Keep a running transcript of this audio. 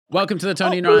Welcome to the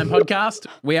Tony and Ryan podcast.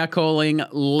 We are calling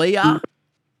Leah,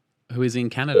 who is in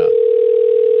Canada.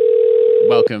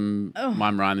 Welcome.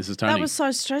 I'm Ryan. This is Tony. That was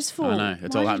so stressful. I know.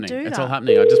 It's all Why did happening. you do It's that? all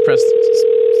happening. I just pressed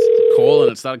call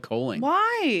and it started calling.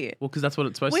 Why? Well, because that's what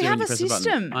it's supposed We to do when have you a press a button.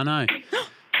 system. I know.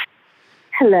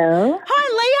 Hello.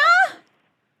 Hi, Leah.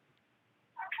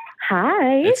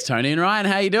 Hi. It's Tony and Ryan.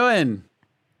 How you doing?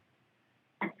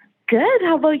 Good.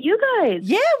 How about you guys?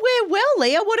 Yeah, we're well,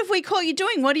 Leah. What have we caught you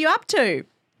doing? What are you up to?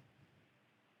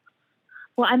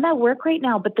 Well, I'm at work right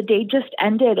now, but the day just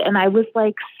ended and I was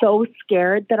like so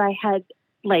scared that I had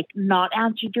like not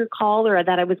answered your call or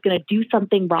that I was going to do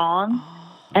something wrong.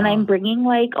 And I'm bringing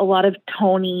like a lot of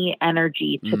Tony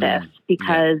energy to this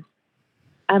because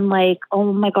I'm like,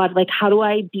 oh my God, like how do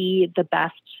I be the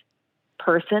best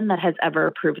person that has ever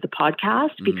approved the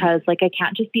podcast? Because like I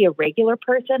can't just be a regular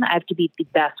person. I have to be the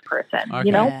best person, Okay.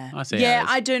 you know? I see. Yeah, how it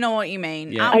is. I do know what you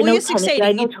mean. Yeah. I Well, know you're Tony, succeeding.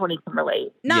 I know Tony can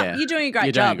relate. No, Yeah. you're doing a great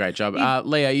You're job. doing a great job.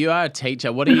 Leah, you are a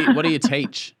teacher. What do you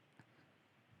teach?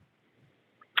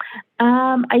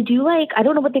 I do like, I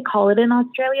don't know what they call it in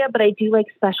Australia, but I do like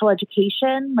special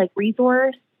education, like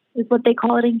resource is what they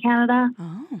call it in Canada.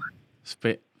 Oh, I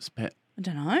I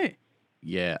don't know.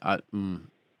 Yeah. I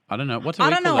don't know. What do I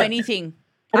we don't call know that? anything.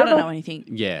 I I don't don't know. know anything.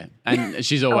 Yeah, and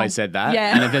she's always said that.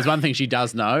 Yeah. And if there's one thing she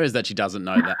does know is that she doesn't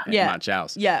know that Yeah. much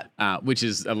else. Yeah. Which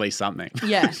is at least something.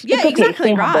 Yeah. Yeah, okay, exactly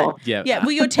stay right. humble. Yeah. Yeah.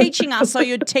 Well, you're teaching us, so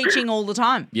you're teaching all the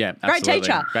time. Yeah, Great absolutely.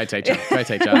 teacher. Great teacher. Great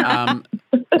teacher.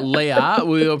 Leah,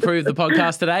 will you approve the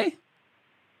podcast today?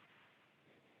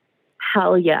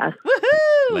 Hell yes.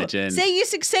 Woohoo! Legend. See, you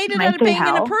succeeded Can I at say being an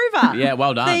how? approver. Yeah,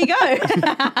 well done. There you go.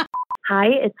 Hi,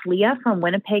 it's Leah from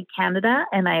Winnipeg, Canada,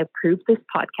 and I approve this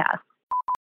podcast.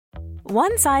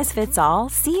 One size fits all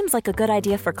seems like a good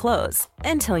idea for clothes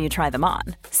until you try them on.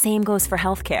 Same goes for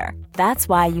healthcare. That's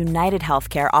why United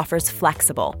Healthcare offers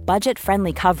flexible,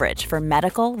 budget-friendly coverage for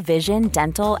medical, vision,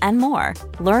 dental, and more.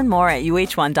 Learn more at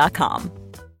uh1.com.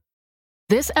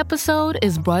 This episode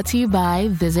is brought to you by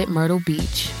Visit Myrtle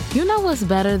Beach. You know what's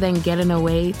better than getting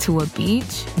away to a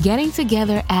beach? Getting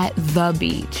together at the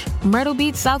beach. Myrtle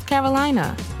Beach, South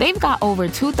Carolina. They've got over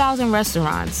 2,000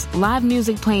 restaurants, live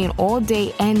music playing all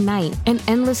day and night, and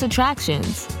endless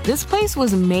attractions. This place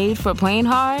was made for playing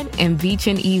hard and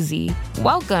beaching easy.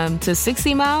 Welcome to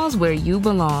 60 Miles where you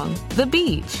belong. The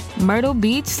beach. Myrtle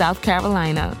Beach, South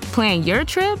Carolina. Plan your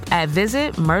trip at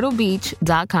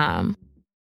visitmyrtlebeach.com.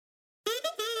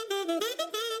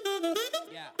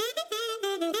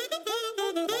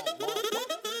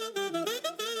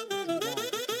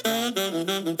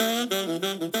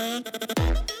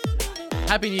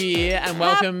 Happy New Year and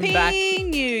welcome Happy back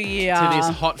New Year. to this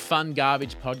hot, fun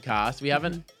garbage podcast. We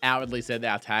haven't outwardly said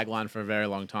our tagline for a very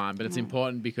long time, but it's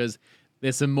important because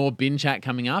there's some more bin chat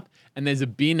coming up and there's a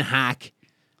bin hack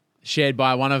shared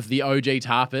by one of the OG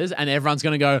tarpers and everyone's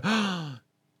going to go, oh,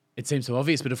 it seems so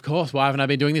obvious, but of course, why haven't I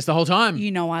been doing this the whole time?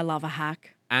 You know I love a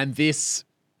hack. And it's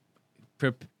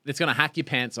going to hack your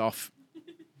pants off.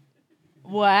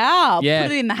 Wow. Yeah.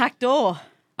 Put it in the hack door.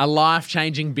 A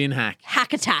life-changing bin hack.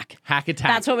 Hack attack. Hack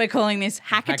attack. That's what we're calling this.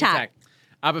 Hack attack.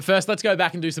 But first, let's go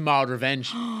back and do some mild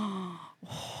revenge.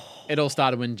 It all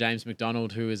started when James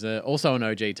McDonald, who is also an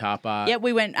OG tarper. Yeah,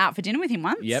 we went out for dinner with him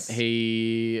once. Yep,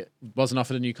 he wasn't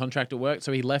offered a new contract at work,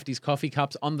 so he left his coffee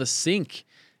cups on the sink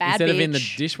Bad instead of in the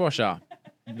bitch. dishwasher.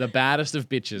 The baddest of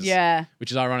bitches. Yeah. Which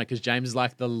is ironic because James is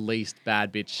like the least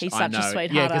bad bitch He's I such a know.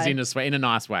 sweetheart, Yeah, because eh? in a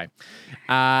nice way.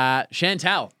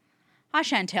 Chantel. Hi,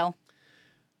 Chantel.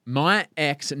 My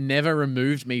ex never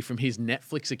removed me from his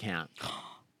Netflix account.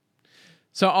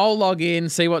 So I'll log in,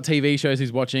 see what TV shows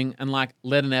he's watching, and like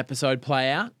let an episode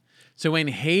play out. So when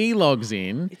he logs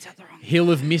in, It's at the wrong he'll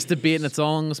have missed a bit and it's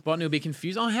all on the spot and he'll be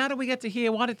confused. Oh, how did we get to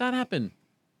here? Why did that happen?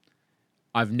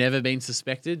 I've never been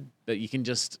suspected, but you can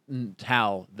just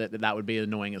tell that would be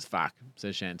annoying as fuck,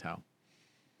 says Chantel.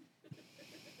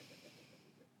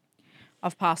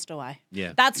 I've passed away.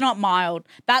 Yeah. That's not mild.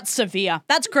 That's severe.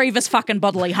 That's grievous fucking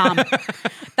bodily harm.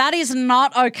 That is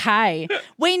not okay.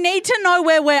 We need to know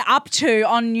where we're up to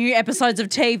on new episodes of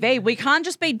TV. We can't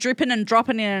just be dripping and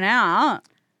dropping in and out.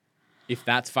 If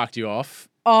that's fucked you off,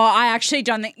 Oh, I actually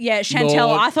don't think. Yeah, Chantel,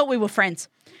 Lord. I thought we were friends.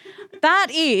 That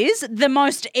is the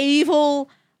most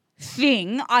evil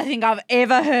thing I think I've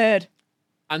ever heard.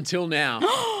 until now,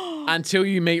 until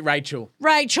you meet Rachel.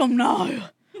 Rachel, no.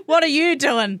 What are you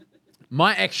doing?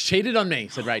 My ex cheated on me,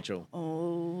 said Rachel.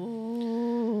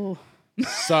 Oh.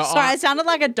 So Sorry, I sounded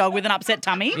like a dog with an upset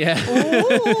tummy. Yeah.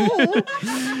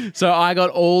 So I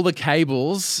got all the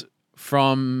cables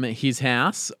from his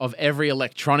house of every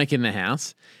electronic in the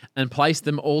house and placed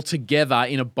them all together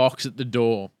in a box at the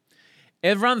door.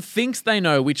 Everyone thinks they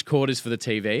know which cord is for the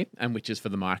TV and which is for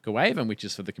the microwave and which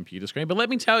is for the computer screen. But let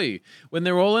me tell you, when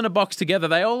they're all in a box together,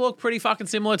 they all look pretty fucking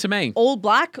similar to me. All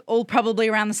black, all probably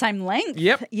around the same length.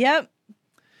 Yep.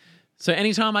 So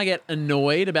anytime I get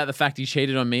annoyed about the fact he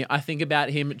cheated on me, I think about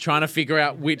him trying to figure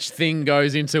out which thing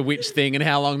goes into which thing and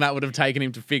how long that would have taken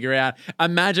him to figure out.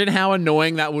 Imagine how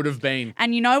annoying that would have been.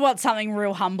 And you know what's something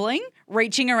real humbling?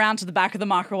 Reaching around to the back of the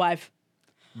microwave.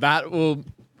 That will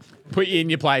put you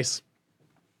in your place.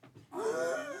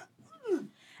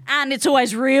 And it's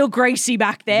always real greasy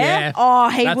back there. Yeah. Oh,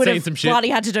 he That's would seen have some shit. bloody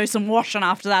had to do some washing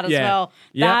after that as Yeah. well.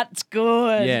 Yep. That's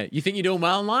good. Yeah. You think you're doing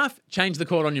well in life? Change the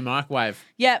cord on your microwave.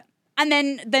 Yep. And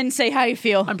then see how you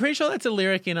feel. I'm pretty sure that's a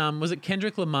lyric in was it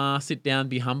Kendrick Lamar, Sit Down,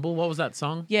 Be Humble? What was that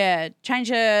song? Yeah.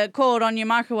 Change a cord on your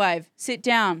microwave. Sit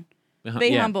down. Be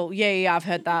Yeah. humble. Yeah, I've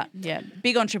heard that. Yeah.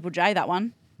 Big on Triple J, that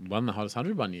one. Won the hottest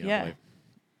 100 one year, Yeah. I believe.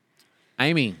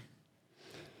 Amy,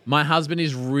 my husband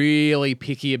is really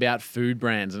picky about food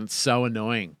brands and it's so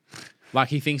annoying. Like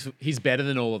he thinks he's better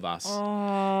than all of us.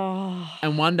 Oh.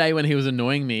 And one day when he was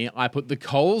annoying me, I put the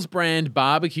Coles brand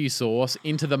barbecue sauce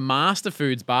into the Master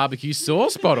Foods barbecue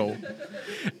sauce bottle.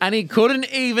 And he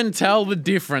couldn't even tell the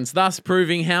difference, thus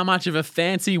proving how much of a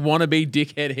fancy wannabe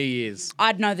dickhead he is.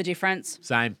 I'd know the difference.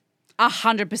 Same.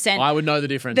 100%. I would know the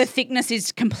difference. The thickness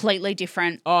is completely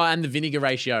different. Oh, and the vinegar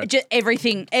ratio. Just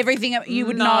everything you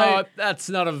would no, know. that's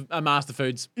not a Master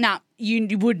Foods. Nah,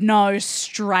 you would know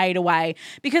straight away.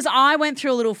 Because I went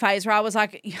through a little phase where I was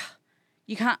like,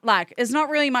 you can't, like, there's not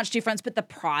really much difference, but the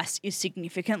price is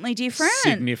significantly different.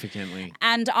 Significantly.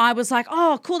 And I was like,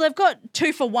 oh, cool, they've got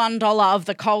 2 for $1 of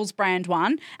the Coles brand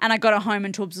one. And I got it home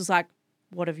and Toobs was like,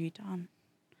 what have you done?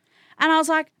 And I was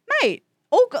like, mate,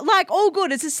 all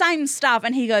good. It's the same stuff.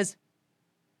 And he goes,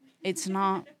 it's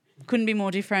not. Couldn't be more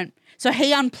different. So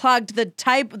he unplugged the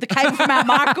cable from our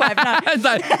microwave. No.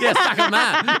 So, yeah, stuck on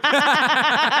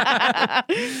that.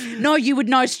 No, you would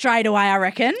know straight away, I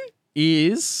reckon.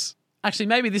 Actually,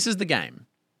 maybe this is the game.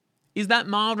 Is that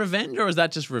mild revenge or is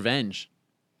that just revenge?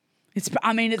 It's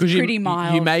pretty you,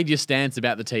 mild. You made your stance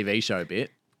about the TV show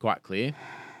bit quite clear.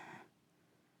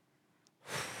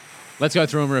 Let's go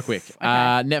through them real quick. Okay.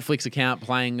 Netflix account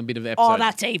playing a bit of the episode. Oh,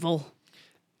 that's evil.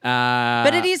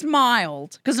 But it is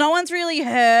mild because no one's really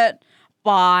hurt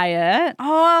by it.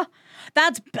 Oh,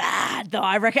 that's bad though,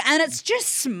 I reckon. And it's just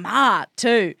smart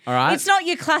too. All right. It's not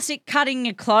your classic cutting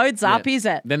your clothes up, is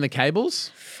it? Then the cables.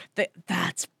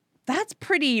 That's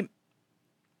pretty.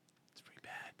 It's pretty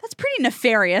bad. That's pretty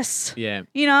nefarious. Yeah.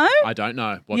 You know? I don't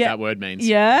know what that word means.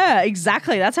 Yeah,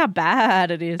 exactly. That's how bad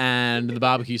it is. And the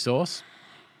barbecue sauce.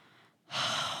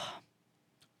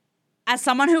 As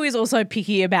someone who is also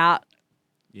picky about.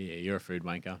 Yeah, you're a food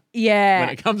wanker. Yeah. When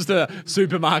it comes to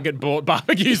supermarket bought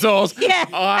barbecue sauce,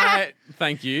 Yeah.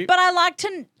 Thank you. But I like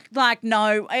to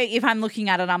know if I'm looking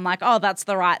at it, I'm like, oh, that's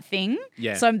the right thing.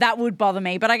 Yeah. So that would bother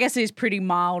me. But I guess it is pretty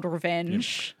mild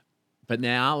revenge. But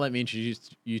now let me introduce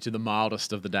you to the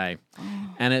mildest of the day.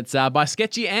 And it's by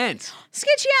Sketchy Ant.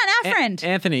 Sketchy Ant, our friend.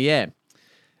 Anthony, yeah.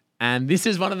 And this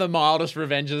is one of the mildest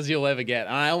revenges you'll ever get.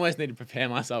 And I almost need to prepare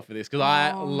myself for this because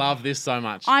I love this so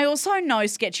much. I also know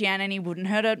Sketchy Ant and he wouldn't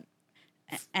hurt an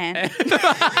ant.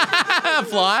 A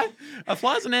fly? A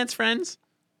fly's an ant's friends?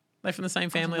 They from the same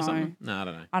family or something? No, I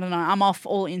don't know. I don't know. I'm off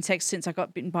all insects since I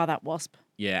got bitten by that wasp.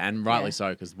 Yeah, and rightly so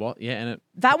because what? Yeah, and it.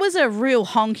 That was a real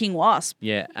honking wasp.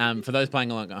 Yeah. For those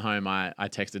playing along at home, I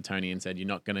texted Tony and said, "You're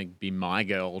not going to be my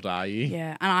girl, are you?"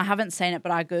 Yeah, and I haven't seen it,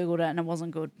 but I googled it and it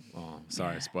wasn't good. Oh,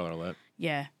 sorry. Spoiler alert.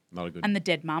 Yeah. Not a good. And the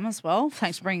dead mum as well.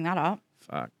 Thanks for bringing that up.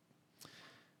 Fuck.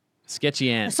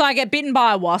 Sketchy Ant. So I get bitten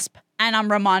by a wasp and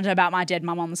I'm reminded about my dead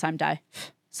mum on the same day.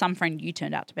 Some friend you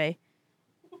turned out to be.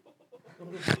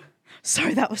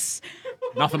 So that was...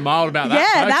 Nothing mild about that.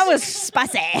 Yeah, folks. that was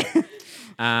spicy.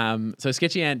 So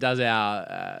Sketchy Ant does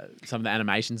our some of the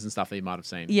animations and stuff that you might have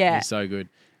seen. Yeah. He's so good.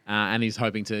 And he's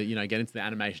hoping to, get into the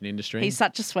animation industry. He's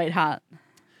such a sweetheart.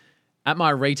 At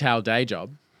my retail day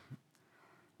job,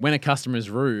 when a customer is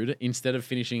rude, instead of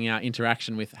finishing our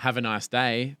interaction with "Have a nice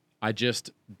day," I just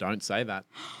don't say that.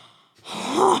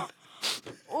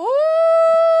 Ooh,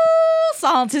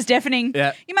 silence is deafening.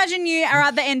 Yeah. Imagine you are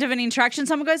at the end of an interaction,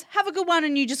 someone goes, "Have a good one,"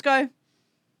 and you just go,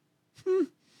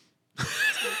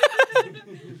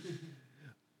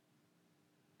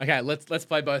 Okay, let's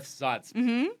play both sides.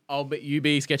 Mm-hmm. You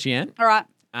be Sketchy Ant. all right.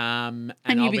 And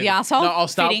you I'll be the arsehole? No, I'll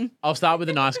start. Fitting. I'll start with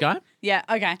the nice guy. Yeah,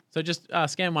 okay. So just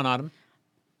scan one item.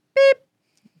 Beep.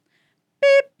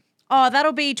 Beep. Oh,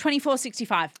 that'll be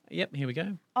 24.65. Yep, here we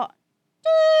go. Oh.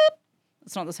 Beep.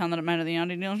 That's not the sound that it made at the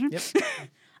Auntie dealership. Yep.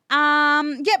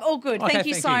 Yep, all good. Okay, thank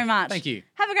you so much. Thank you.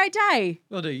 Have a great day.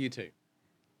 We'll do you too.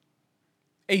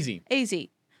 Easy.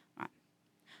 Easy. Right.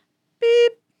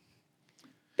 Beep.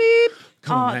 Beep.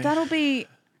 Come on, mate. That'll be...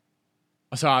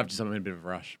 Oh, sorry, I'm in a bit of a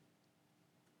rush.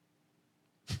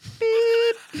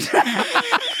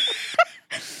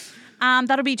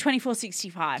 That'll be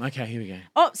 $24.65. Okay, here we go.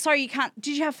 Oh, sorry, you can't.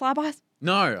 Did you have flybys?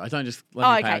 No, I don't just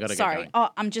let me pay. I gotta sorry. get going. Oh,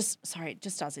 I'm just sorry. It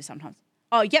just does this sometimes.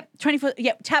 Oh, yep. 24.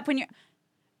 Yep. Tap when you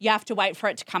have to wait for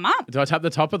it to come up. Do I tap the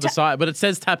top of the side? But it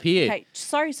says tap here. Okay.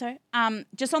 Sorry.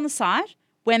 Just on the side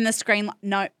when the screen.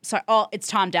 No. Sorry. Oh, it's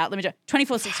timed out. Let me do it.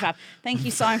 24.65. Thank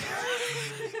you so much.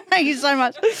 Thank you so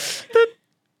much.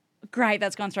 Great.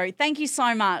 That's gone through. Thank you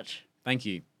so much. Thank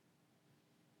you.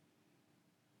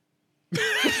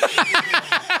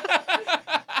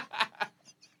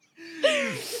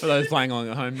 For those playing along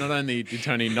at home, not only did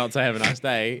Tony not say have a nice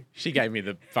day, she gave me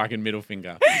the fucking middle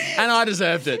finger. And I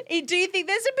deserved it. Do you think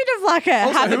there's a bit of like a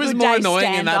Also, have a who was good more day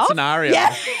annoying in that standoff? scenario?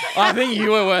 Yeah. I think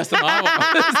you were worse than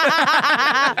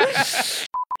I was.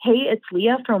 Hey, it's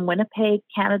Leah from Winnipeg,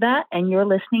 Canada, and you're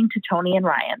listening to Tony and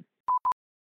Ryan.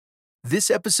 This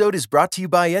episode is brought to you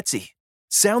by Etsy.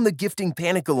 Sound the gifting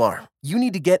panic alarm. You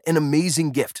need to get an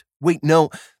amazing gift. Wait, no,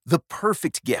 the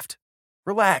perfect gift.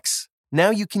 Relax. Now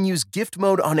you can use gift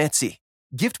mode on Etsy.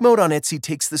 Gift mode on Etsy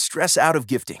takes the stress out of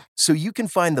gifting, so you can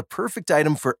find the perfect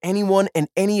item for anyone and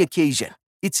any occasion.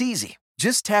 It's easy.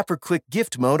 Just tap or click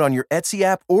gift mode on your Etsy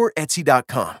app or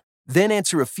Etsy.com. Then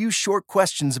answer a few short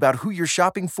questions about who you're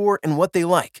shopping for and what they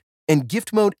like. And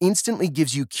gift mode instantly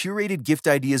gives you curated gift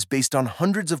ideas based on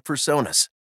hundreds of personas.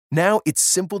 Now it's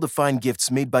simple to find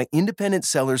gifts made by independent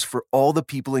sellers for all the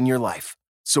people in your life.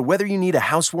 So whether you need a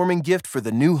housewarming gift for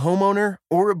the new homeowner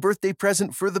or a birthday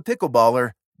present for the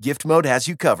pickleballer, Gift Mode has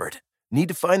you covered. Need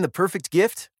to find the perfect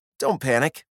gift? Don't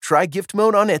panic. Try Gift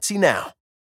Mode on Etsy now.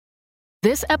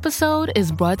 This episode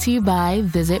is brought to you by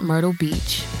Visit Myrtle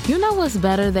Beach. You know what's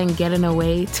better than getting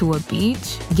away to a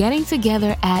beach? Getting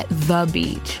together at the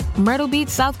beach. Myrtle Beach,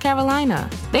 South Carolina.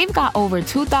 They've got over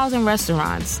 2,000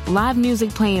 restaurants, live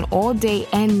music playing all day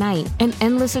and night, and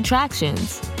endless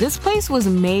attractions. This place was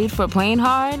made for playing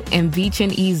hard and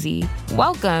beaching easy.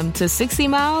 Welcome to 60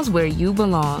 miles where you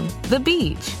belong. The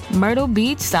beach. Myrtle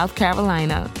Beach, South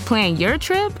Carolina. Plan your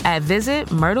trip at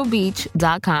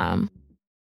visitmyrtlebeach.com.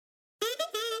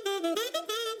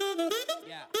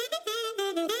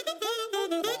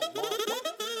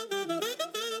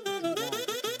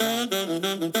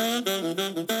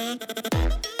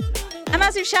 A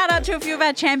massive shout out to a few of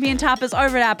our champion tappers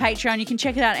over at our Patreon. You can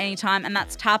check it out anytime, and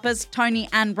that's Tappers, Tony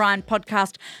and Brian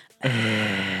podcast.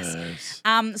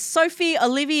 Sophie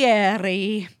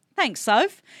Olivieri. Thanks,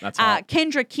 Soph. That's hot.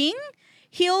 Kendra King,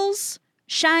 Hills,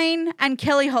 Shane, and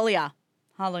Kelly Hollier.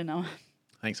 Hello, Noah.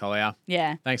 Thanks, Holia.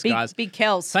 Yeah. Thanks, big, guys. Big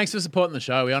Kells. Thanks for supporting the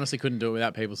show. We honestly couldn't do it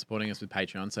without people supporting us with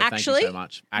Patreon, so Actually, thank you so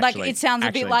much. Actually, like it sounds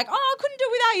a bit like, oh, I couldn't do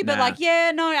it without you, but Nah. like,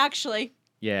 yeah, no, actually.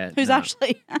 Yeah. Who's nah.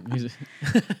 actually?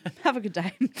 Have a good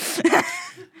day.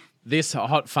 This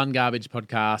Hot Fun Garbage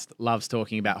podcast loves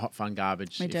talking about hot fun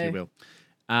garbage, We if do. you will.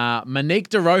 Monique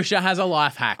DeRocha has a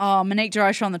life hack. Oh, Monique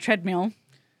DeRocha on the treadmill.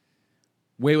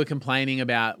 We were complaining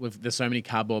about there's so many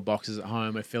cardboard boxes at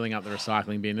home. We're filling up the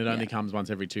recycling bin. It only comes once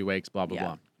every 2 weeks, blah, blah, Yeah.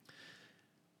 blah.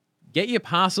 Get your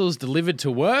parcels delivered to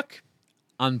work,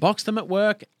 unbox them at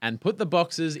work, and put the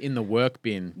boxes in the work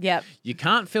bin. Yep. You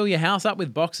can't fill your house up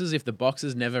with boxes if the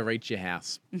boxes never reach your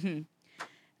house. Mm-hmm.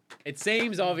 It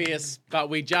seems obvious, but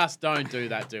we just don't do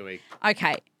that, do we?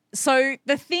 Okay. So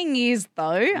the thing is,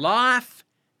 though, Life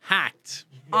hacked.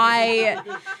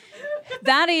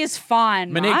 that is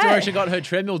fine, Monique right? DeRocha got her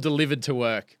treadmill delivered to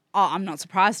work. Oh, I'm not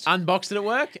surprised. Unboxed it at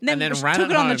work and then ran took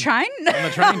it it on home. the train. On the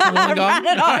train to Wollongong. Ran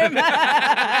it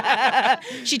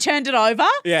home. She turned it over,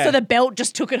 Yeah. so the belt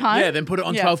just took it home. Yeah, then put it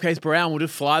on Yeah. 12 k's per hour and we'll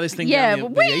just fly this thing Yeah,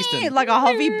 down the eastern. like a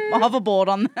hoverboard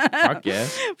on Fuck yeah.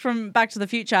 from Back to the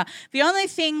Future. The only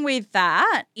thing with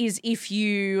that is if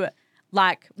you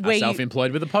like where Are you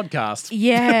self-employed with a podcast.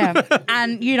 yeah,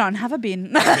 and you don't have a bin.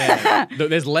 Yeah.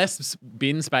 There's less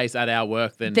bin space at our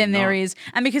work than There not. is.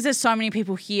 And because there's so many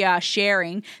people here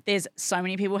sharing, there's so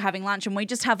many people having lunch, and we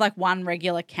just have like one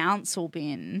regular council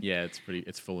bin. Yeah,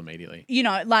 it's full immediately. You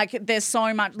know, like there's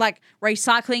so much like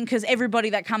recycling because everybody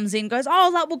that comes in goes, oh,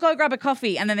 like we'll go grab a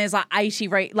coffee, and then there's like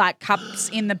 80 cups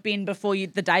in the bin before the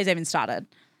day's even started.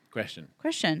 Question.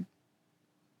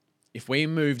 If we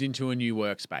moved into a new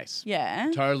workspace,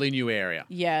 Yeah. totally new area,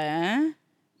 Yeah.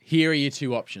 here are your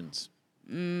two options.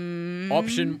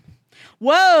 Option,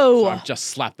 Whoa. I've just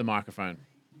slapped the microphone.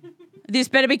 This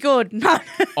better be good.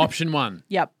 Option 1,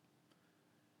 Yep.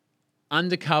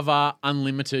 undercover,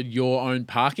 unlimited, your own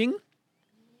parking.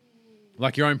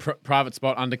 Like your own private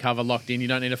spot, undercover, locked in. You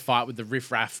don't need to fight with the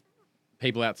riffraff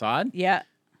people outside. Yeah.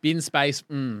 Bin space.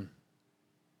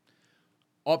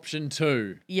 Option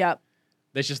 2. Yep.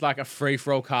 There's just like a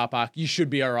free-for-all car park. You should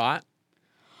be all right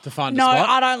to find No, a spot.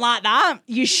 I don't like that.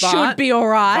 You should But- be all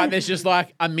right. But there's just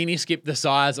like a mini skip the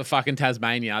size of fucking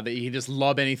Tasmania that you can just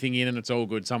lob anything in and it's all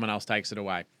good. Someone else takes it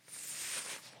away.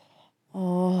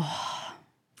 Oh.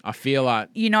 I feel like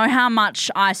You know how much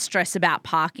I stress about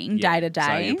parking day to So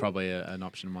day. you're probably an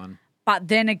option 1. But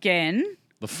then again,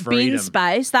 The freedom. bin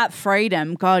space, that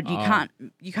freedom, God,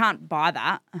 you can't buy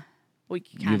that. Well,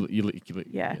 you can.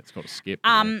 Yeah, it's called a skip.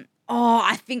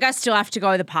 I think I still have to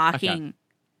go the parking.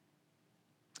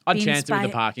 I'd bin chance it with the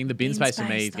space- parking. The bin bin space for me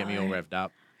space, is get me all though. revved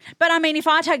up. But I mean, if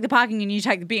I take the parking and you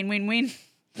take the bin, win-win.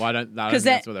 Why don't? I don't 'Cause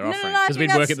think that's that- what they're no, no, offering. no, I Because think we'd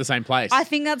work that's- at the same place. I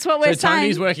think that's what we're so saying.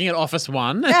 Tony's working at Office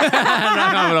 1. and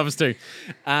I'm at Office 2.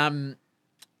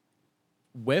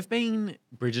 We've been,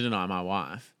 Bridget and I, my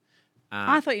wife,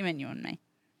 I thought you meant you and me.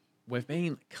 we've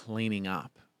been cleaning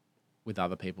up with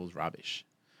other people's rubbish.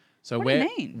 So What do you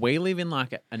mean? we live in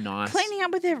like a nice Cleaning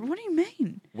up with their, what do you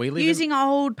mean? We live Using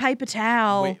old paper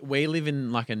towel. we live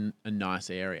in like a nice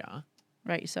area.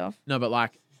 Rate yourself. No, but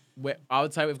like I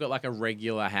would say we've got like a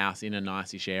regular house in a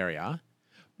nice-ish area.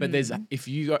 But there's if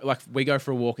you go like we go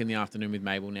for a walk in the afternoon with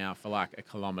Mabel now for like a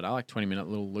kilometre, like 20-minute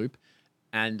little loop,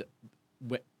 and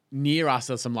near us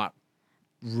are some like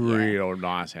real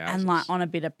nice houses And like on a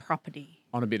bit of property.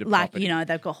 on a bit of Like, property. you know,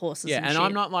 they've got horses Yeah, and and shit.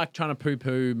 I'm not like trying to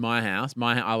poo-poo my house.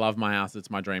 I love my house. It's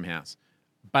my dream house.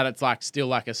 But it's like still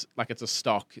like it's a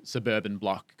stock suburban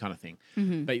block kind of thing.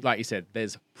 Mm-hmm. But like you said,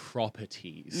 there's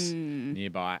properties Mm.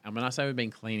 nearby. And when I say we've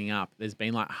been cleaning up, there's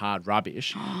been like hard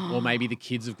rubbish, or maybe the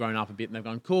kids have grown up a bit and they've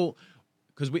gone, cool.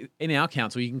 Because in our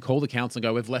council, you can call the council and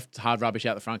go, we've left hard rubbish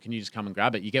out the front. Can you just come and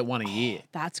grab it? You get one a year.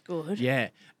 That's good. Yeah.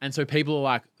 And so people are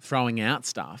like throwing out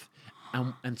stuff.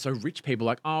 And so rich people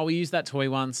are like, oh, we used that toy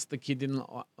once. The kid didn't.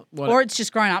 Or it's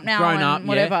just grown up now grown and up,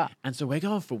 whatever. Yeah. And so we're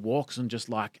going for walks and just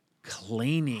like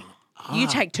cleaning. You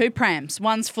up. take 2 prams.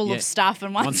 One's full Yeah. of stuff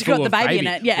and one's One's got full the of baby in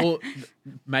it. Yeah. Well,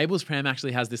 Mabel's pram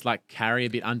actually has this like carrier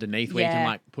bit underneath where you can Yeah.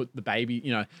 like put the baby,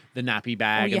 you know, the nappy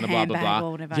bag your and the blah blah handbag blah.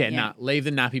 or whatever, Yeah, yeah. nah, leave the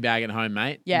nappy bag at home,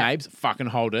 mate. Yeah. Mabes, fucking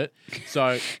hold it.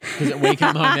 So because we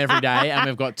come home every day and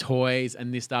we've got toys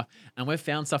and this stuff, and we've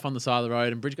found stuff on the side of the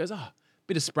road, and Bridget goes, oh,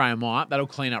 bit of spray and wipe, that'll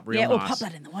clean up real Yeah, or nice. pop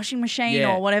that in the washing machine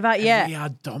Yeah. or whatever. And Yeah. we are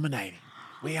dominating.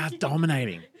 We are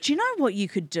dominating. Do you know what you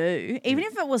could do? Even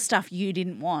if it was stuff you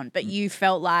didn't want, but you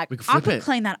felt like We could I flip could it.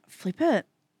 clean that, flip it.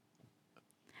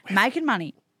 Making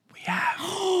money. We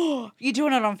have. You're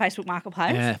doing it on Facebook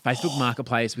Marketplace? Yeah, Facebook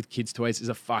Marketplace with kids' toys is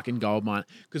a fucking gold mine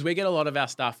because we get a lot of our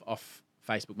stuff off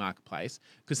Facebook Marketplace.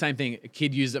 Because same thing, a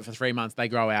kid uses it for 3 months, they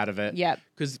grow out of it. Yep.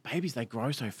 Because babies, they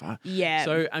grow so far. Yeah.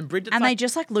 So and Bridget's And like, they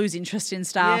just like lose interest in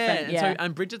stuff. yeah, and, yeah.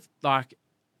 and Bridget's like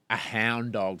a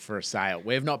hound dog for a sale.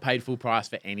 We've not paid full price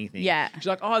for anything. Yeah. She's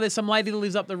like, oh, there's some lady that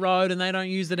lives up the road and they don't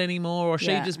use it anymore, or she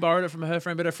Yeah. just borrowed it from her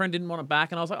friend, but her friend didn't want it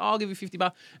back. And I was like, oh, I'll give you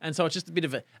 $50. And so it's just a bit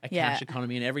of a Yeah. cash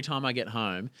economy. And every time I get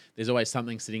home, there's always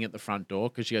something sitting at the front door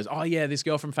because she goes, oh yeah, this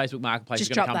girl from Facebook Marketplace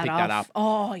Just is going to drop come that pick that off. up.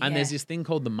 Oh, yeah. And there's this thing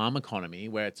called the mum economy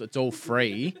where it's all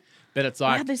free, but it's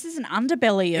like Wow, this is an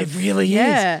underbelly it of really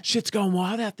yeah. is. Shit's going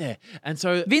wild out there. And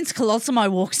so Vince Colosimo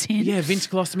walks in. yeah, Vince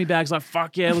colostomy bags, like,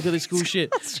 fuck yeah, look at this cool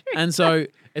shit. And so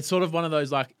it's sort of one of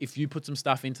those, like, if you put some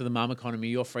stuff into the mum economy,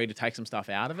 you're free to take some stuff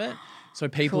out of it. So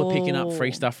people are picking up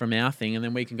free Cool. stuff from our thing, and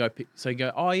then we can go pick. So you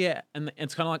go, oh, yeah. And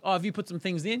it's kind of like, oh, have you put some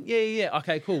things in? Yeah.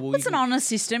 Okay, cool. Well, It's an honest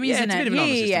system, yeah, isn't it's it? a bit of an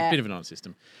honest system. Yeah. Bit of an honest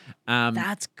system.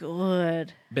 That's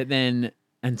good. But then,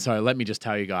 and so let me just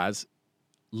tell you guys,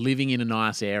 living in a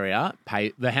nice area,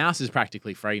 the house is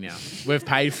practically free now. We've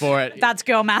paid for it. That's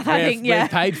girl math, I think. Yeah.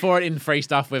 We've paid for it in free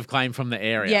stuff we've claimed from the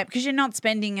area. Yeah, because you're not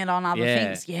spending it on other Yeah.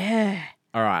 things. Yeah.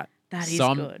 All right. That is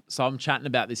I'm, good. So I'm chatting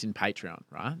about this in Patreon,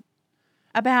 right?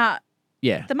 About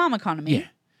Yeah. the mum economy. Yeah.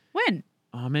 When?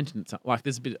 Oh, I mentioned it. Like,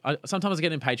 there's a bit. Sometimes I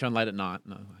get in Patreon late at night.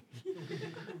 No.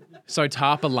 So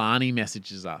Tarpalani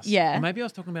messages us. Yeah. Or maybe I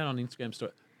was talking about it on Instagram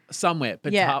story somewhere.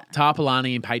 But Yeah.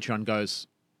 Tarpalani in Patreon goes,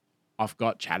 I've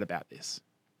got chat about this.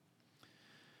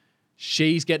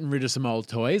 She's getting rid of some old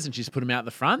toys and she's put them out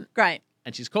the front. Great.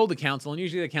 And she's called the council, and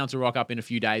usually the council rock up in a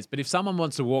few days. But if someone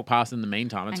wants to walk past in the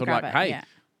meantime, it's And sort of like, grab it, hey, yeah.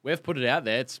 we've put it out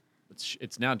there.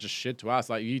 It's now just shit to us.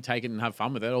 Like, you take it and have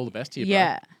fun with it. All the best to you, bro.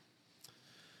 Yeah.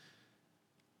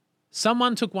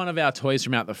 Someone took one of our toys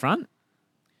from out the front,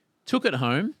 took it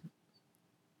home.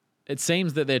 It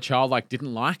seems that their child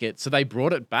didn't like it, so they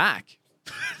brought it back.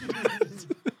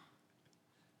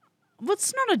 Well,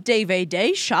 it's not a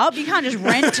DVD shop. You can't just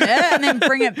rent it and then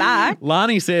bring it back.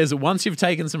 Lani says, once you've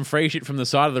taken some free shit from the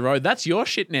side of the road, that's your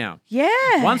shit now. Yeah.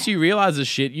 Once you realize it's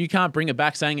shit, you can't bring it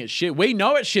back saying it's shit. We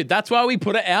know it's shit. That's why we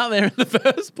put it out there in the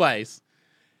first place.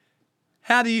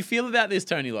 How do you feel about this,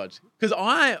 Tony Lodge? Because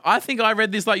I think I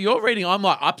read this like you're reading. I'm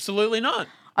like, absolutely not.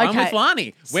 I'm Okay. with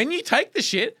Lani. When you take the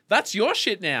shit, that's your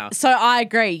shit now. So I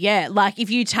agree, yeah. Like if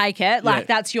you take it, like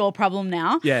Yeah. that's your problem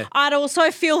now. Yeah. I'd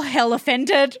also feel hell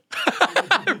offended.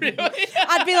 Really?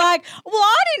 I'd be like, well,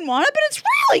 I didn't want it, but it's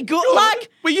really good. Like,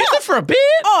 we used it for a bit.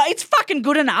 oh, it's fucking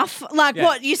good enough. Like Yeah.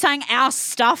 what, you saying our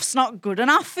stuff's not good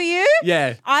enough for you?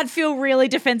 Yeah. I'd feel really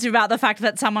defensive about the fact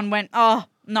that someone went, oh,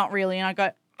 not really. And I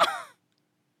go,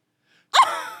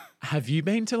 Have you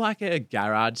been to like a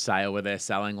garage sale where they're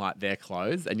selling like their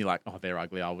clothes and you're like, oh, they're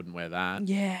ugly. I wouldn't wear that.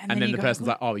 yeah. And then you the go, person's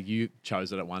like, oh, you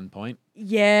chose it at one point.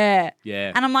 yeah.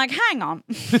 Yeah. And I'm like, hang on.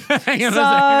 Hang on a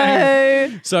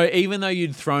second. So So even though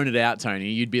you'd thrown it out, Tony,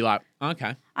 you'd be like,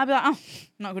 okay. I'd be like, oh,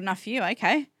 not good enough for you.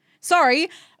 Okay. Sorry,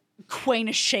 Queen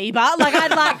of Sheba. Like,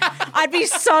 I'd be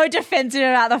so defensive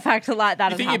about the fact that like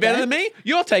that You think you're better than me?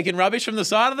 You're taking rubbish from the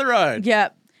side of the road. Yeah.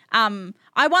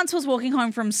 I once was walking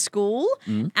home from school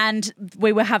and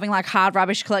we were having like hard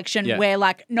rubbish collection Yeah. where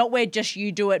like, not where just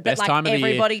you do it, but Best like time of the year.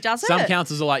 everybody does Some it.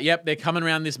 councils are like, yep, they're coming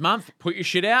around this month. Put your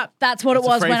shit out. That's what it It's a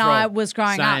was when free-for-all. I was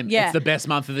growing up. Same. Yeah. It's the best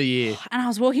month of the year. And I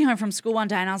was walking home from school one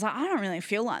day and I was like, I don't really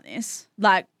feel like this.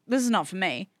 Like, this is not for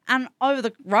me. And over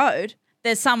the road,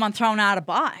 there's someone throwing out a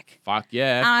bike. Fuck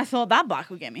yeah. And I thought that bike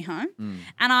would get me home.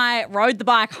 And I rode the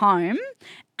bike home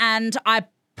and I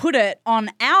put it on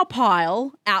our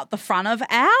pile out the front of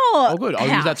our Oh, good. I'll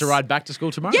use that to house. ride back to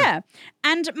school tomorrow. Yeah.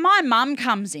 And my mum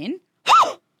comes in.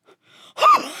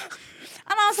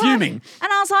 And I was Fuming. like,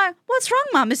 and I was like, what's wrong,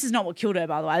 Mum? This is not what killed her,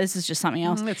 by the way. This is just something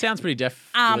else. It sounds pretty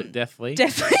deathly.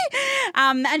 Definitely.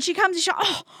 And she comes and she's like,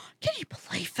 oh, can you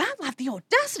believe that? Like the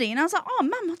audacity. And I was like, oh,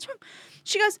 Mum, what's wrong?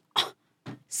 She goes, oh,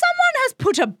 someone has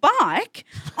put a bike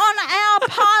on our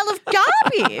pile of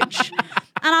garbage.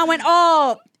 And I went,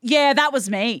 oh, yeah, that was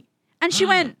me. And she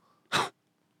went,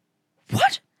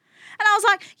 what? And I was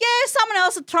like, yeah, someone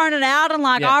else had thrown it out and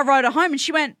like Yeah. I rode it home. And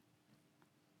she went,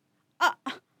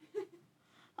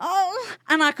 oh,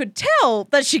 and I could tell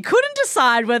that she couldn't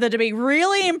decide whether to be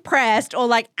really impressed or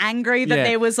like angry that Yeah.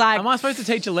 there was like, Am I supposed to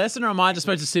teach a lesson or am I just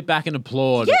supposed to sit back and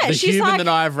applaud Yeah, the she's human like- that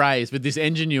I've raised with this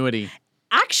ingenuity?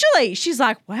 actually, she's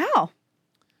like, wow,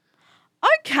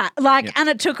 okay. Like, Yep. and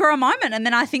it took her a moment. And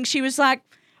then I think she was like,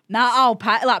 nah, I'll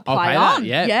play I'll play pay on. that.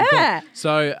 Yeah. Yeah. Cool.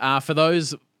 So for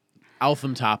those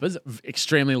Altham Tarpers,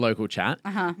 extremely local chat,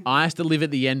 I used to live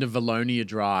at the end of Valonia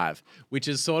Drive, which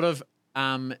is sort of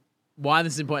why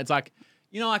this is important. It's like,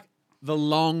 you know, like the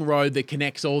long road that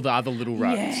connects all the other little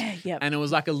roads. Yeah, yep. And it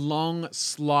was like a long,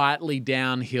 slightly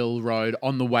downhill road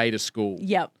on the way to school.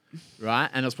 Yep. Right?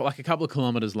 And it was like a couple of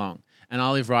kilometers long. And I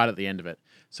live right at the end of it.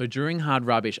 So during hard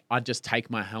rubbish, I'd just take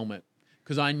my helmet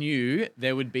because I knew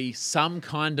there would be some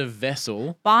kind of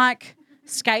vessel. Bike,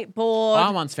 skateboard. I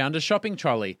once found a shopping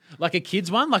trolley, like a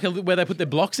kid's one, like where they put their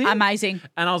blocks in. Amazing.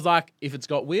 And I was like, if it's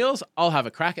got wheels, I'll have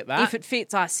a crack at that. If it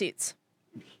fits, I sit.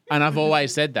 And I've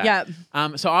always said that.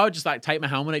 Yeah. So I would just like take my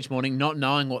helmet each morning, not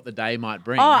knowing what the day might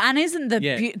bring. Oh, and isn't the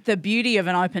Yeah. the beauty of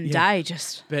an open Yeah. day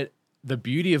just But the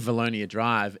beauty of Valonia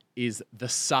Drive is the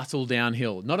subtle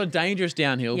downhill. Not a dangerous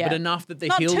downhill, Yeah. but enough that the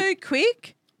not hill too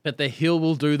quick? but the hill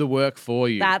will do the work for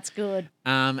you. That's good.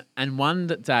 And one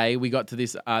day we got to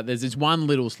this, there's this one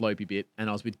little slopey bit, and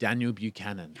I was with Daniel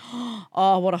Buchanan.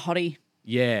 Oh, what a hottie.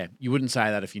 Yeah, you wouldn't say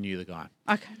that if you knew the guy.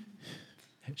 Okay.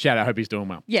 Shout out, hope he's doing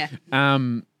well. Yeah.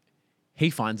 He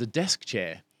finds a desk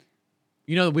chair,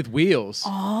 you know, with wheels.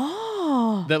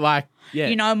 Oh. That like, yeah,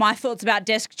 You know my thoughts about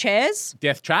desk chairs?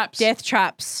 death traps. Death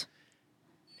traps.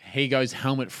 He goes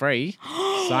helmet free,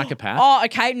 psychopath. Oh,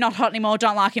 okay. Not hot anymore.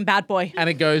 Don't like him. Bad boy. And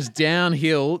it goes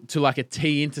downhill to like a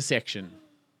T intersection.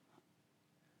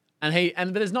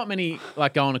 And there's not many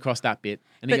like going across that bit.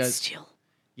 And he But goes, still.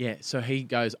 yeah. So he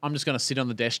goes, I'm just going to sit on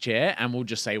the desk chair and we'll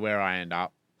just see where I end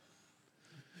up.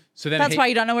 So then That's why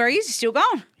you don't know where he is. He's still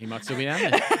gone. he might still be down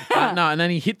there. No, and then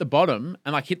he hit the bottom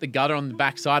and like hit the gutter on the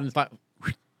backside and it's like,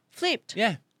 Flipped.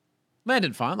 yeah,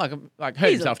 landed fine. Like hurt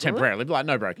He's himself all good. temporarily, but like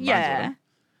no broken bones. Yeah. Or whatever.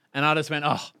 And I just went,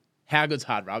 oh, how good's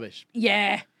hard rubbish?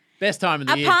 Yeah. Best time of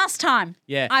the A year. pastime.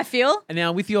 Yeah. I feel. And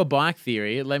now with your bike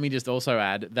theory, let me just also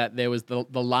add that there was the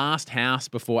last house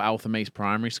before Altham East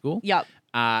Primary School. Yep.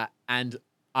 And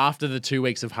after the 2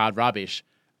 weeks of hard rubbish,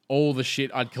 all the shit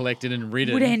I'd collected and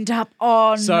ridden. Would end up.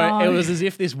 Oh, So no. it was as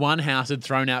if this one house had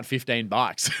thrown out 15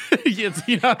 bikes. You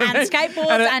know what I And mean?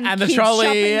 skateboards and the kids' trolley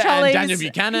shopping and trolleys. Daniel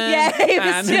Buchanan. Yeah, he was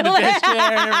and still the desk there.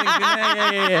 chair and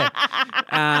everything. Yeah.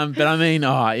 But I mean,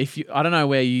 if you, I don't know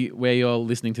where you're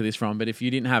listening to this from, but if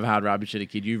you didn't have hard rubbish as a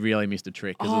kid, you really missed a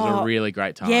trick because it was a really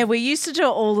great time. Yeah, we used to do it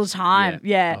all the time.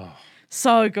 Yeah. Oh.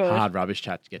 So good. Hard rubbish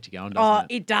chat to get you going, Oh,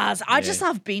 doesn't it does. I just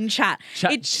love bin chat.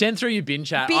 Send through your bin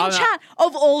chat. Bin chat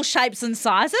of all shapes and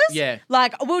sizes. Yeah.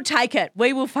 Like, we'll take it.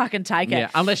 We will fucking take it. Yeah,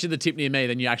 unless you're the tip near me,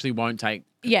 then you actually won't take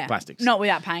plastics. Not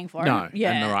without paying for No, it.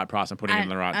 Yeah. and the right price and putting it in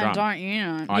the right and drum. don't you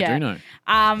know? I do know.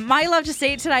 My love to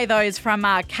see it today, though, is from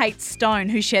Kate Stone,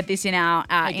 who shared this in our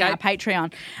our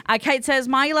Patreon. Kate says,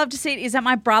 my love to see it is that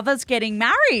my brother's getting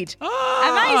married.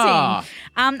 Oh.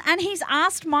 Amazing. And he's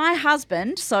asked my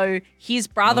husband, so his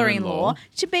brother-in-law,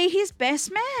 to be his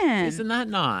best man. Isn't that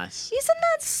nice? Isn't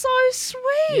that so sweet?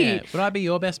 Yeah. Would I be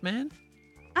your best man?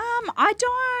 I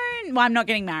don't. Well, I'm not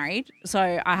getting married, so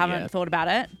I haven't thought about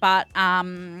it. But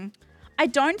I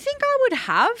don't think I would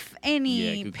have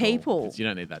any good call, people. 'cause you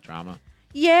don't need that drama.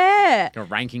 Yeah. Like a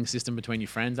ranking system between your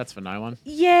friends, that's for no one.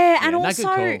 Yeah, and no, good also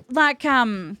call. like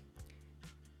And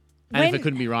if it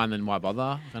couldn't be Ryan, then why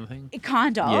bother? Kind of thing.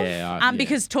 kind of. Yeah, yeah.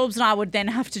 Because Torbs and I would then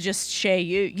have to just share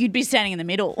you. You'd be standing in the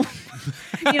middle.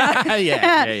 You know?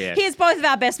 Yeah. Here's both of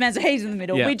our best men, so he's in the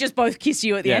middle. Yeah. We just both kiss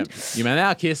you at the end. You may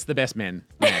now kiss the best men.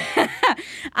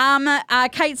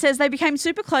 Kate says they became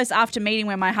super close after meeting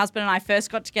when my husband and I first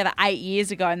got together 8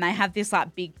 years ago, and they have this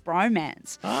like big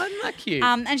bromance. Oh, isn't that cute?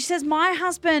 And she says my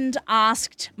husband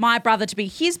asked my brother to be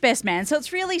his best man, so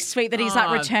it's really sweet that he's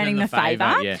like returning the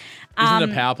favour. Yeah. Isn't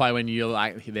it a power play when you're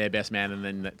like their best man and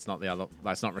then it's not the other?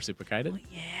 Like, it's not reciprocated.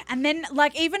 Yeah, and then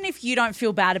like even if you don't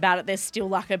feel bad about it, there's still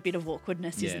like a bit of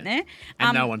awkwardness, isn't there?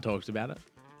 And no one talks about it.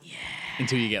 Yeah.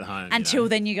 Until you get home. Until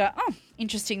then you go, oh,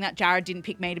 interesting that Jared didn't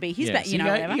pick me to be his best. So You know,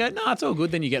 whatever. you go, no, it's all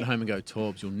good. Then you get home and go,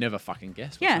 Torbs, you'll never fucking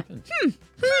guess what's happened.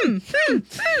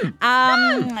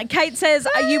 Kate says,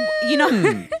 you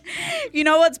know, you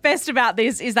know what's best about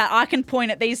this is that I can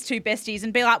point at these two besties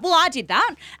and be like, well, I did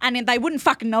that, and then they wouldn't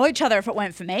fucking know each other if it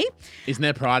weren't for me. Isn't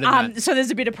there pride in that? So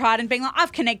there's a bit of pride in being like,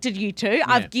 I've connected you two. Yeah.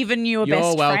 I've given you a You're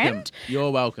best welcome. friend.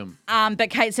 You're welcome. But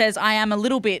Kate says, I am a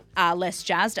little bit less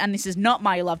jazzed, and this is not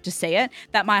my love to see it,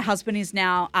 that my husband is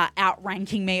now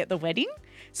outranking me at the wedding.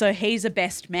 So he's a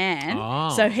best man. Oh.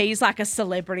 So he's like a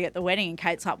celebrity at the wedding, and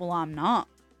Kate's like, well, I'm not.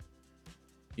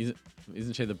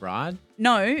 Isn't she the bride?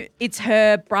 No, it's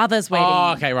her brother's wedding.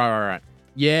 Oh, okay, right.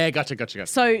 Yeah, gotcha.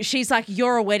 So she's like,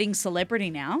 you're a wedding celebrity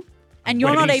now, and you're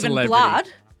Wedding not even celebrity. blood,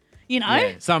 you know?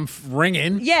 Yeah, some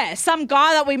ringing. Yeah, some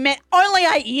guy that we met only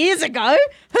 8 years ago.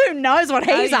 Who knows what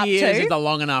he's 8 up years to? is a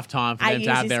long enough time for 8 them to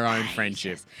years have is their own ages.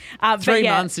 friendship. But 3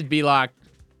 yeah, months, it'd be like,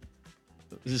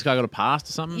 has this guy got a past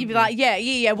or something? You'd be like, yeah.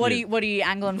 What Yeah. are you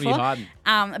angling What for? are you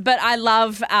hiding? But I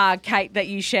love Kate that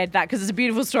you shared that because it's a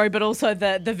beautiful story, but also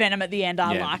the venom at the end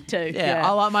I like too. Yeah,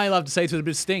 I like my love to see it with a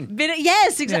bit of sting.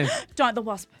 Yes, exactly. Yeah. Don't the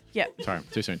wasp. Yeah. Sorry,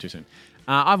 too soon.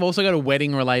 I've also got a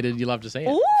wedding related you love to see it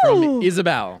Ooh. from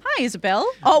Isabel. Hi, Isabel.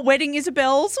 Oh, wedding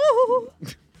Isabels. Ooh.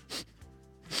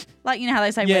 Like, you know how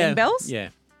they say wedding bells? Yeah.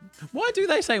 Why do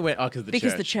they say wedding? Oh,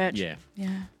 because the church. Yeah. Yeah.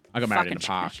 I got married in a Fucking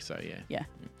park, church. so yeah. Yeah.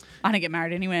 I don't get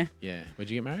married anywhere. Yeah. Where'd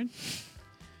you get married?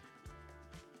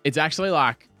 It's actually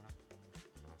like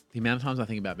the amount of times I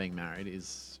think about being married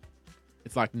is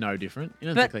it's like no different. You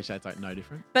know, it's a cliche. It's like no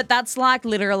different. But that's like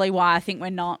literally why I think we're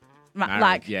not Married,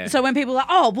 like. yeah. So when people are like,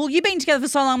 oh, well, you've been together for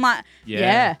so long, I'm like,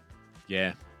 yeah.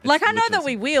 Yeah. Like It's I know that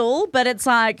literally- we will, but it's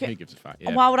like, Who gives a fuck?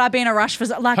 Yeah. why would I be in a ruch for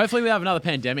like? Hopefully we have another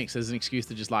pandemic, so there's an excuse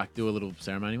to just like do a little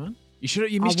ceremony one.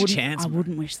 You missed your chance. I bro.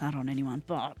 wouldn't wish that on anyone,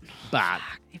 but But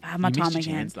if I had my you time missed your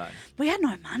again, chance, though. we had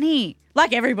no money.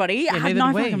 Like everybody, I had neither no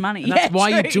did we. fucking money. And that's why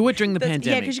you true. do it during the Yeah,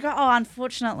 pandemic. because you go, oh,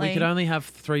 unfortunately, We could only have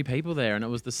 3 people there, and it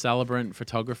was the celebrant,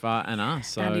 photographer, and us.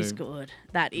 So that is good.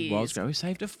 That is. World's great. We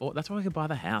saved a fort. That's why we could buy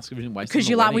the house because we didn't waste. Because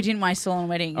you you like, we didn't waste it on a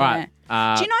wedding. All right.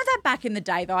 Do you know that back in the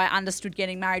day, though, I understood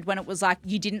getting married when it was like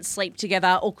you didn't sleep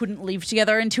together or couldn't live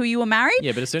together until you were married?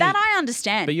 Yeah, but as soon that as- I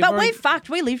understand. but But, you've already- we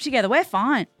fucked. We live together. We're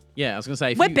fine. Yeah, I was gonna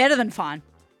say We're better than fine.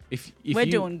 If We're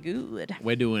you- doing good.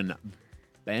 We're doing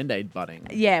band-aid butting.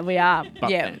 Yeah, we are. Butt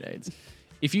yeah. band-aids.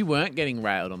 If you weren't getting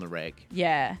railed on the reg,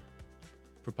 Yeah.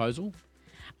 proposal.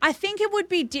 I think it would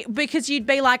be because you'd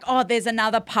be like, oh, there's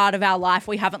another part of our life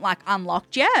we haven't like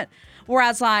unlocked yet.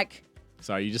 Whereas like,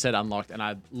 Sorry, you just said unlocked, and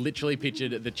I literally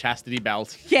pictured the chastity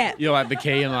belt. Yeah. You're like the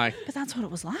key, and like but that's what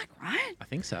it was like, right? I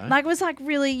think so. Like it was like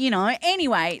really,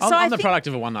 anyway. I'm, so I'm I the think, product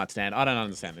of a one-night stand. I don't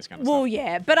understand this kind of well, stuff.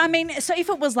 yeah, but I mean, so if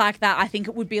it was like that, I think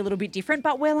it would be a little bit different.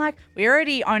 But we're like, we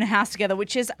already own a house together,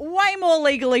 which is way more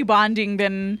legally binding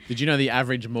than Did you know the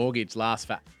average mortgage lasts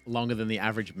for longer than the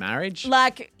average marriage?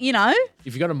 like,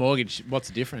 If you got a mortgage, what's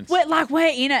the difference? we're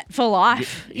in it for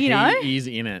life, He is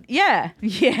in it. Yeah,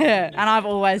 yeah, and I've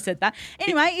always said that.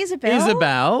 Anyway, Isabel.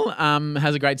 Isabel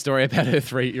has a great story about her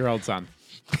 3-year-old son.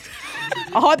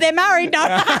 I hope they're married. No.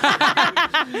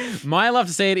 My love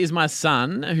to see it is my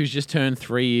son, who's just turned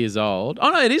 3 years old. Oh,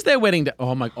 no, it is their wedding day.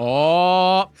 Oh, my.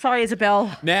 Oh. Sorry,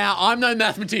 Isabel. Now, I'm no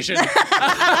mathematician.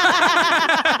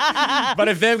 But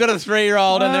if they've got a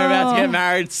 3-year-old and they're about to get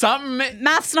married, something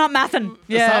Math's not mathin'.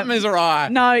 Yeah. something is awry.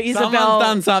 No, Isabel. Someone's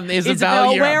done something.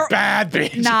 Isabel, you're we're- a bad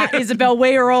bitch. Nah, Isabel,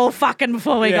 we were all fucking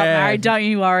before we got Yeah. married. Don't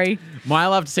you worry. My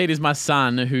love to see it is my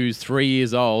son, who's 3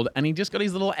 years old, and he just got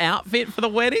his little outfit for the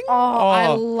wedding. Oh, I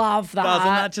love that. Doesn't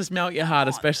that just melt your heart?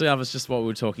 Especially if it's just what we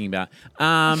were talking about.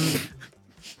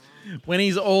 When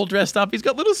he's all dressed up, he's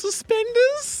got little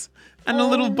suspenders and a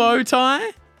little bow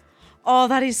tie. Oh,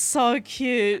 that is so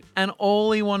cute. And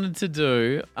all he wanted to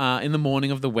do in the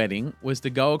morning of the wedding was to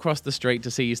go across the street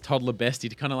to see his toddler bestie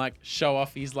to kind of like show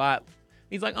off. He's like,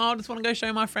 oh, I just want to go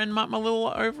show my friend my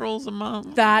little overalls and my.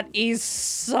 That is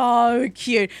so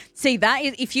cute. See, that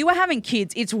is, if you were having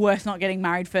kids, it's worth not getting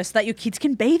married first so that your kids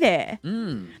can be there.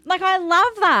 Like, I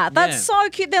love that. That's so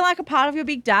cute. They're like a part of your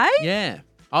big day. Yeah.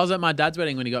 I was at my dad's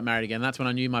wedding when he got married again. That's when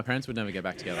I knew my parents would never get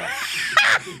back together.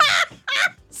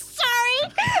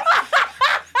 Sorry.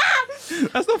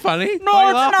 That's not funny. No, Why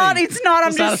are you it's not. laughing? It's not. I'm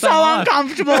It's just Saturday so Night Live.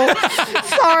 uncomfortable.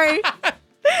 Sorry.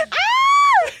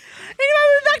 Anyway,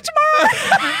 we'll be back tomorrow.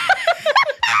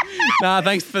 Nah,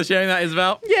 thanks for sharing that,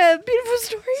 Isabel. Yeah, beautiful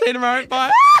story. See you tomorrow.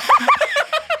 Bye.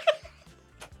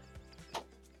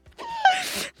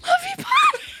 Love you, bye.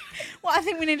 Well, I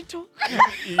think we need to talk.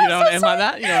 You don't want to end like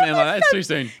that? You don't want to end like that? It's too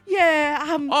soon. Yeah.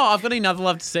 Oh, I've got another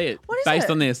love to see it. What is based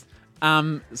it? on this.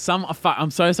 I'm so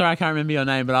sorry I can't remember your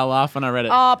name, but I laughed when I read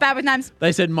it. Oh, bad with names.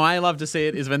 They said my love to see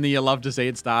it is when the you love to see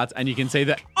it starts, and you can see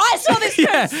that. I saw this too.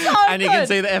 Yeah, So and you can good.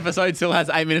 see the episode still has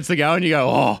 8 minutes to go, and you go,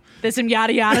 oh, There's some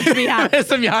yada yada to be had. there's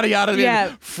some yada yada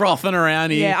Yeah. frothing around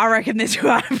here. Yeah, I reckon this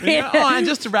one. Yeah. Oh, and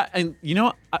just to wrap, and you know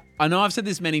what? I know I've said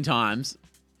this many times,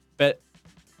 but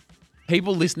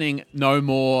people listening know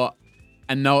more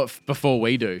and know it before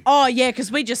we do. Oh, yeah,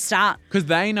 because we just start. Because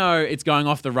they know it's going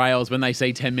off the rails when they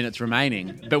see 10 minutes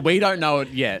remaining, but we don't know it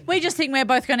yet. We just think we're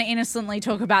both going to innocently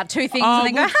talk about two things Oh, and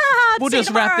then go, ha ha, we'll see you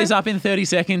just wrap tomorrow. this up in 30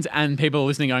 seconds, and people are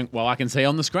listening going, well, I can see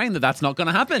on the screen that that's not going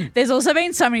to happen. There's also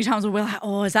been so many times where we're like,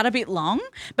 oh, is that a bit long?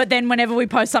 But then whenever we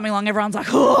post something long, everyone's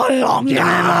like, oh, longer. All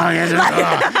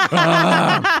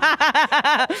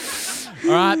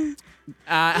right.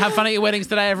 Have fun at your weddings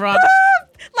today, everyone.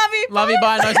 Love you. Love you.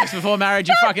 Bye. No sex before marriage.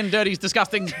 You fucking dirty,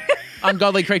 disgusting,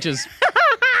 ungodly creatures.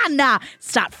 Nah,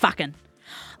 start fucking.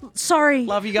 Sorry.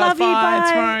 Love you guys. Bye.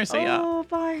 Tomorrow. See ya. Oh,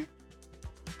 bye.